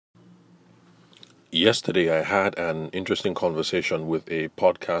Yesterday, I had an interesting conversation with a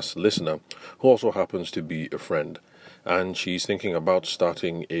podcast listener who also happens to be a friend, and she's thinking about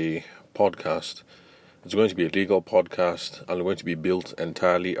starting a podcast. It's going to be a legal podcast and going to be built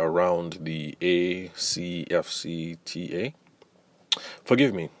entirely around the ACFCTA.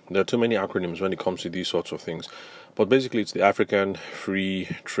 Forgive me, there are too many acronyms when it comes to these sorts of things, but basically it's the African Free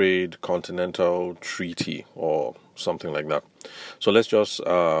Trade Continental Treaty or something like that. So let's just,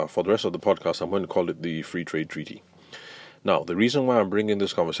 for the rest of the podcast, I'm going to call it the Free Trade Treaty. Now, the reason why I'm bringing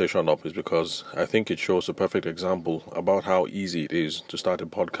this conversation up is because I think it shows a perfect example about how easy it is to start a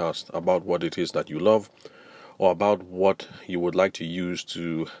podcast about what it is that you love or about what you would like to use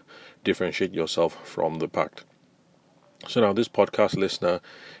to differentiate yourself from the pack. So now this podcast listener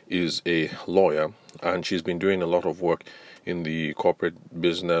is a lawyer, and she's been doing a lot of work in the corporate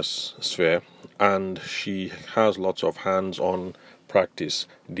business sphere, and she has lots of hands-on practice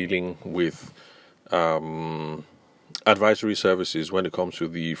dealing with advisory services when it comes to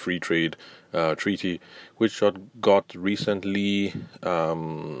the free trade treaty, which got recently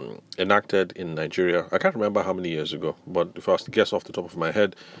enacted in Nigeria. I can't remember how many years ago, but if I was to guess off the top of my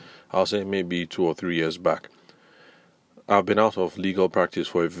head, I'll say maybe 2 or 3 years back. I've been out of legal practice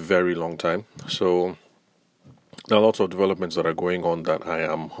for a very long time, so there are lots of developments that are going on that I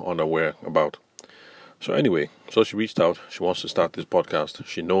am unaware about. So anyway, so she reached out. She wants to start this podcast.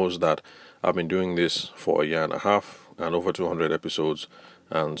 She knows that I've been doing this for a year and a half and over 200 episodes,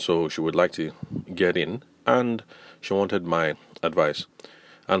 and so she would like to get in, and she wanted my advice.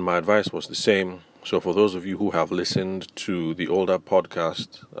 And my advice was the same. So for those of you who have listened to the older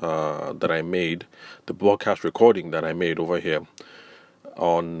podcast that I made, the podcast recording that I made over here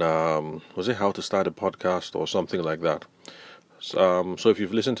on, was it How to Start a Podcast or something like that? So if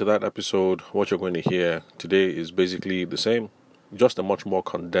you've listened to that episode, what you're going to hear today is basically the same, just a much more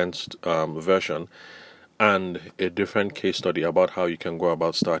condensed version and a different case study about how you can go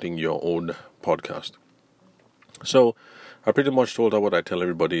about starting your own podcast. So I pretty much told her what I tell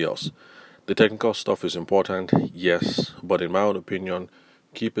everybody else. The technical stuff is important, yes, but in my own opinion,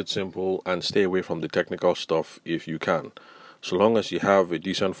 keep it simple and stay away from the technical stuff if you can. So long as you have a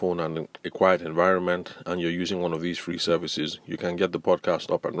decent phone and a quiet environment and you're using one of these free services, you can get the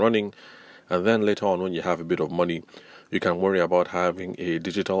podcast up and running. And then later on, when you have a bit of money, you can worry about having a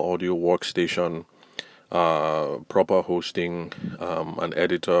digital audio workstation, proper hosting, an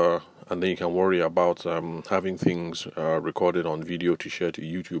editor, and then you can worry about having things recorded on video to share to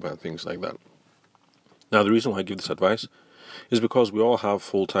YouTube and things like that. Now, the reason why I give this advice is because we all have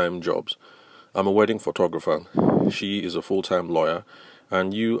full-time jobs. I'm a wedding photographer. She is a full-time lawyer,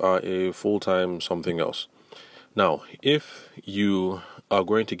 and you are a full-time something else. Now, if you are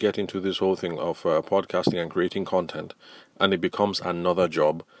going to get into this whole thing of podcasting and creating content, and it becomes another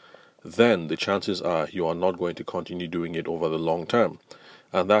job, then the chances are you are not going to continue doing it over the long term.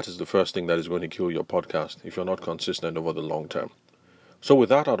 And that is the first thing that is going to kill your podcast if you're not consistent over the long term. So with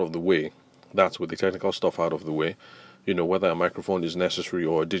that out of the way, that's with the technical stuff out of the way, whether a microphone is necessary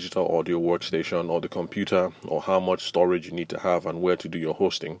or a digital audio workstation or the computer or how much storage you need to have and where to do your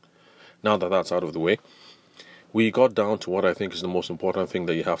hosting. Now that that's out of the way, we got down to what I think is the most important thing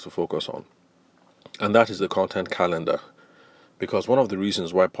that you have to focus on. And that is the content calendar. Because one of the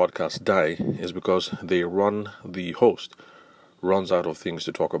reasons why podcasts die is because the host runs out of things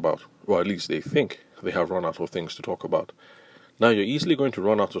to talk about, or at least they think they have run out of things to talk about. Now, you're easily going to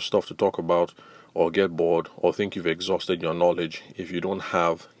run out of stuff to talk about or get bored or think you've exhausted your knowledge if you don't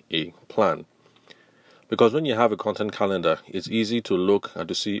have a plan. Because when you have a content calendar, it's easy to look and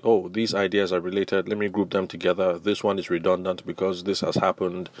to see, oh, these ideas are related, let me group them together. This one is redundant because this has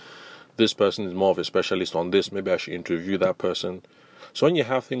happened. This person is more of a specialist on this. Maybe I should interview that person. So when you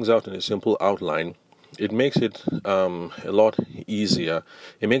have things out in a simple outline, it makes it a lot easier.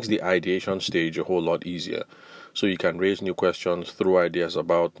 It makes the ideation stage a whole lot easier. So you can raise new questions, throw ideas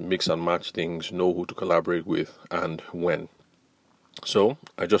about, mix and match things, know who to collaborate with, and when. So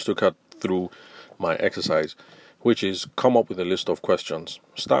I just took her through my exercise, which is come up with a list of questions.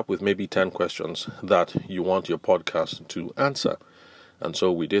 Start with maybe 10 questions that you want your podcast to answer. And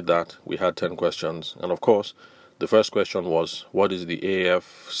so we did that. We had 10 questions. And of course, the first question was, what is the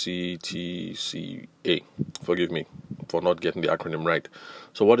AFCTCA? Forgive me for not getting the acronym right.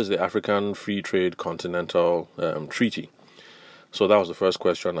 So what is the African Free Trade Continental Treaty? So that was the first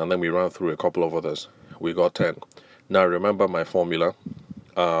question, and then we ran through a couple of others. We got 10. Now remember my formula.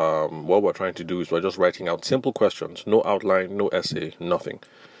 What we're trying to do is we're just writing out simple questions. No outline, no essay, nothing.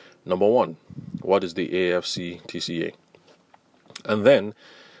 Number 1, what is the AFCTCA? And then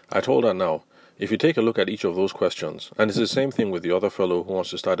I told her now, If you take a look at each of those questions, and it's the same thing with the other fellow who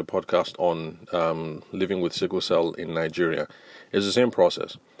wants to start a podcast on living with sickle cell in Nigeria, it's the same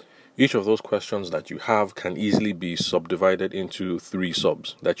process. Each of those questions that you have can easily be subdivided into 3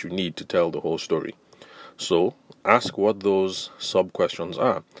 subs that you need to tell the whole story. So ask what those sub questions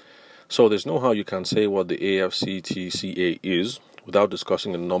are. So there's no how you can say what the AFCTCA is without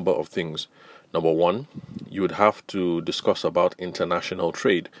discussing a number of things. Number 1, you would have to discuss about international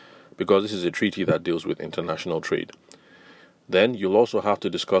trade, because this is a treaty that deals with international trade. Then you'll also have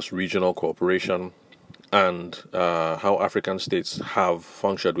to discuss regional cooperation and how African states have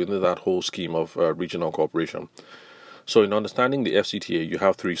functioned within that whole scheme of regional cooperation. So in understanding the FCTA, you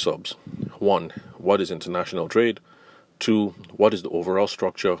have 3 subs. 1, what is international trade? 2, what is the overall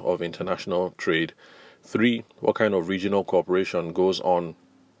structure of international trade? 3, what kind of regional cooperation goes on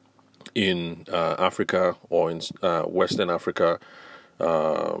in Africa or in Western Africa,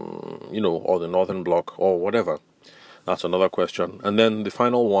 or the Northern Bloc or whatever. That's another question. And then the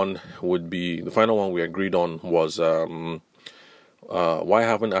final one we agreed on was why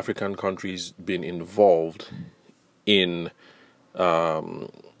haven't African countries been involved in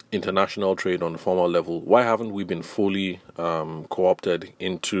international trade on the formal level? Why haven't we been fully co-opted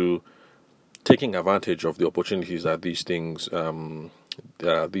into taking advantage of the opportunities that these things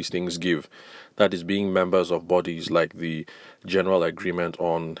give? That is, being members of bodies like the General Agreement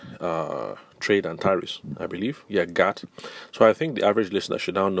on Trade and Tariffs, I believe. Yeah, GATT. So I think the average listener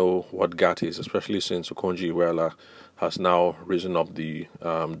should now know what GATT is, especially since Okonjo-Iweala has now risen up the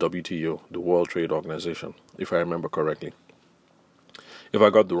WTO, the World Trade Organization, if I remember correctly. If I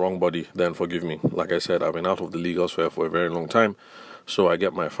got the wrong body, then forgive me. Like I said, I've been out of the legal sphere for a very long time, so I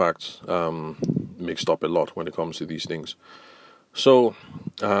get my facts mixed up a lot when it comes to these things. So,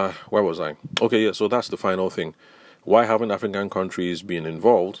 where was I? Okay, yeah, so that's the final thing. Why haven't African countries been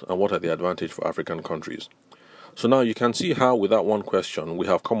involved, and what are the advantages for African countries? So now you can see how, with that one question, we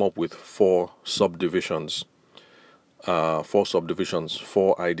have come up with 4 subdivisions. 4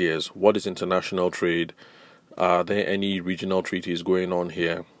 ideas. What is international trade? Are there any regional treaties going on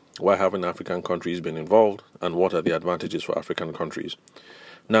here? Why haven't African countries been involved? And what are the advantages for African countries?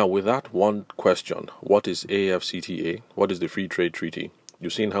 Now, with that one question, what is AFCTA? What is the Free Trade Treaty?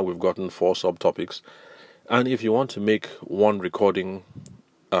 You've seen how we've gotten 4 subtopics. And if you want to make one recording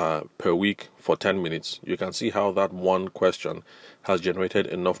per week for 10 minutes, you can see how that one question has generated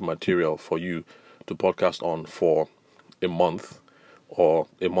enough material for you to podcast on for a month or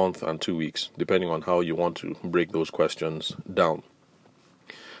a month and 2 weeks, depending on how you want to break those questions down.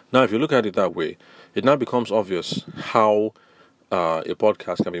 Now, if you look at it that way, it now becomes obvious how a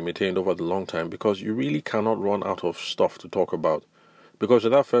podcast can be maintained over the long time, because you really cannot run out of stuff to talk about. Because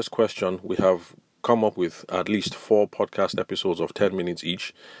with that first question, we have come up with at least 4 podcast episodes of 10 minutes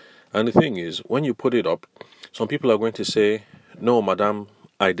each. And the thing is, when you put it up, some people are going to say, no, madam,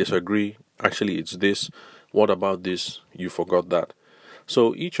 I disagree. Actually, it's this. What about this? You forgot that.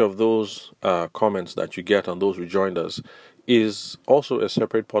 So each of those comments that you get on those rejoinders is also a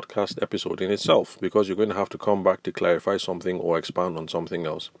separate podcast episode in itself, because you're going to have to come back to clarify something or expand on something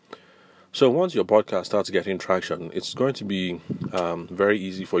else. So once your podcast starts getting traction, it's going to be very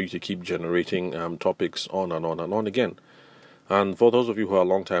easy for you to keep generating topics on and on and on again. And for those of you who are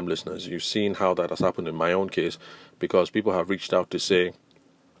long-time listeners, you've seen how that has happened in my own case, because people have reached out to say,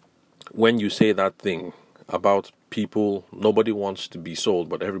 when you say that thing about people, nobody wants to be sold,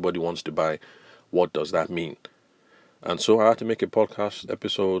 but everybody wants to buy, what does that mean? And so I had to make a podcast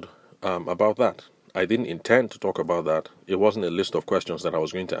episode about that. I didn't intend to talk about that. It wasn't a list of questions that I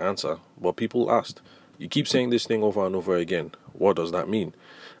was going to answer, but people asked. You keep saying this thing over and over again. What does that mean?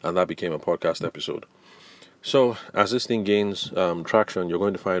 And that became a podcast episode. So as this thing gains traction, you're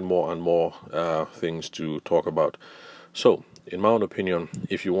going to find more and more things to talk about. So, in my own opinion,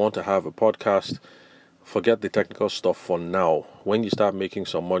 if you want to have a podcast, forget the technical stuff for now. When you start making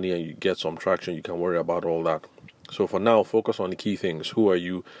some money and you get some traction, you can worry about all that. So for now, focus on the key things. Who are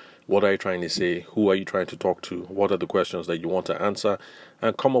you? What are you trying to say? Who are you trying to talk to? What are the questions that you want to answer?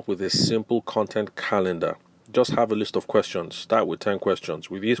 And come up with a simple content calendar. Just have a list of questions. Start with 10 questions.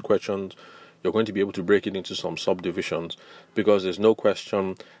 With these questions, you're going to be able to break it into some subdivisions, because there's no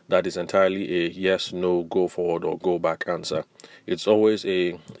question that is entirely a yes, no, go forward, or go back answer. It's always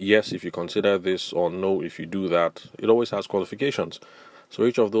a yes if you consider this, or no if you do that. It always has qualifications. So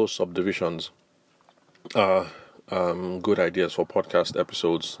each of those subdivisions are good ideas for podcast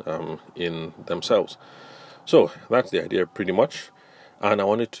episodes in themselves. So that's the idea pretty much. And I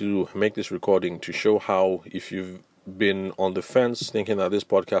wanted to make this recording to show how, if you've been on the fence thinking that this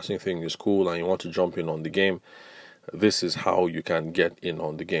podcasting thing is cool and you want to jump in on the game, this is how you can get in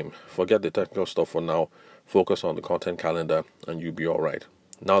on the game. Forget the technical stuff for now. Focus on the content calendar and you'll be all right.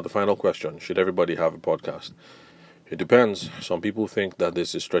 Now, the final question: should everybody have a podcast? It depends. Some people think that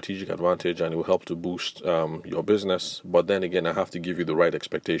this is strategic advantage and it will help to boost your business. But then again, I have to give you the right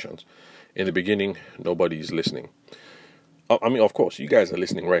expectations. In the beginning, nobody is listening. I mean, of course, you guys are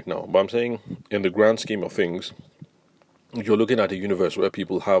listening right now. But I'm saying, in the grand scheme of things, if you're looking at a universe where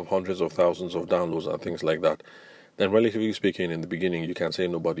people have hundreds of thousands of downloads and things like that, then relatively speaking, in the beginning, you can say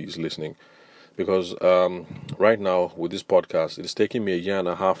nobody is listening. Because right now, with this podcast, it's taking me a year and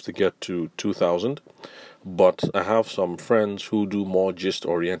a half to get to 2,000. But I have some friends who do more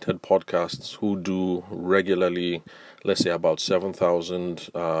gist-oriented podcasts who do regularly, let's say about 7,000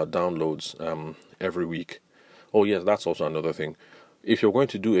 downloads every week. Oh, yes, that's also another thing. If you're going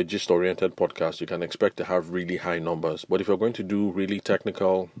to do a gist-oriented podcast, you can expect to have really high numbers. But if you're going to do really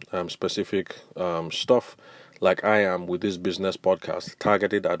technical, specific stuff, like I am with this business podcast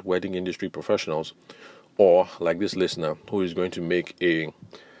targeted at wedding industry professionals, or like this listener who is going to make a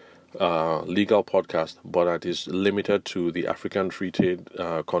legal podcast, but that is limited to the African Free Trade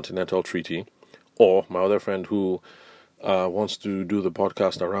Continental Treaty, or my other friend who wants to do the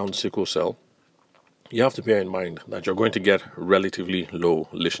podcast around sickle cell, you have to bear in mind that you're going to get relatively low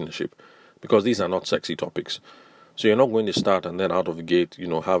listenership because these are not sexy topics. So you're not going to start and then out of the gate,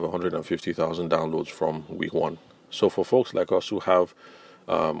 have 150,000 downloads from week one. So for folks like us who have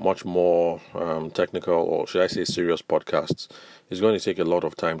much more technical, or should I say serious podcasts, it's going to take a lot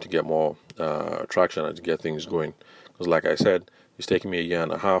of time to get more traction and to get things going. Because like I said, it's taken me a year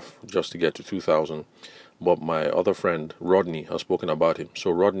and a half just to get to 2,000. But my other friend, Rodney, has spoken about him.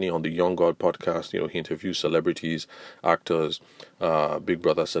 So Rodney on the Young God podcast, he interviews celebrities, actors, Big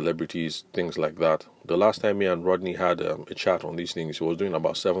Brother celebrities, things like that. The last time me and Rodney had a chat on these things, he was doing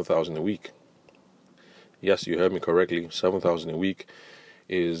about 7,000 a week. Yes, you heard me correctly. 7,000 a week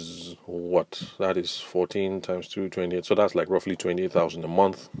is what? That is 14 times 2, 28. So that's like roughly 28,000 a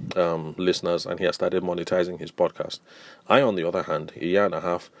month listeners, and he has started monetizing his podcast. I, on the other hand, a year and a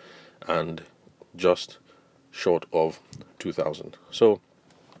half and just short of 2,000. So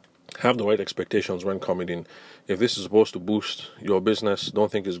have the right expectations when coming in. If this is supposed to boost your business, don't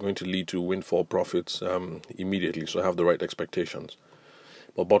think it's going to lead to windfall profits immediately. So have the right expectations.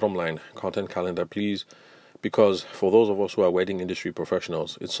 But bottom line, content calendar, please. Because for those of us who are wedding industry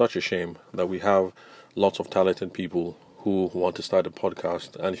professionals, it's such a shame that we have lots of talented people who want to start a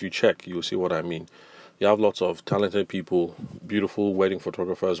podcast. And if you check, you'll see what I mean. You have lots of talented people, beautiful wedding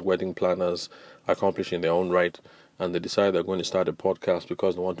photographers, wedding planners, accomplished in their own right, and they decide they're going to start a podcast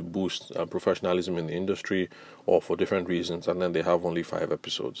because they want to boost professionalism in the industry or for different reasons, and then they have only 5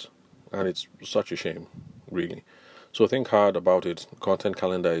 episodes. And it's such a shame, really. So think hard about it. Content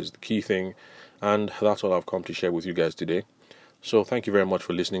calendar is the key thing, and that's all I've come to share with you guys today. So thank you very much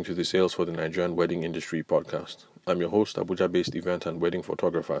for listening to the Sales for the Nigerian Wedding Industry podcast. I'm your host, Abuja-based event and wedding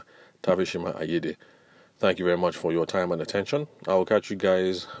photographer, Tavishima Ayede. Thank you very much for your time and attention. I'll catch you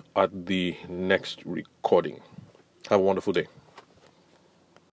guys at the next recording. Have a wonderful day.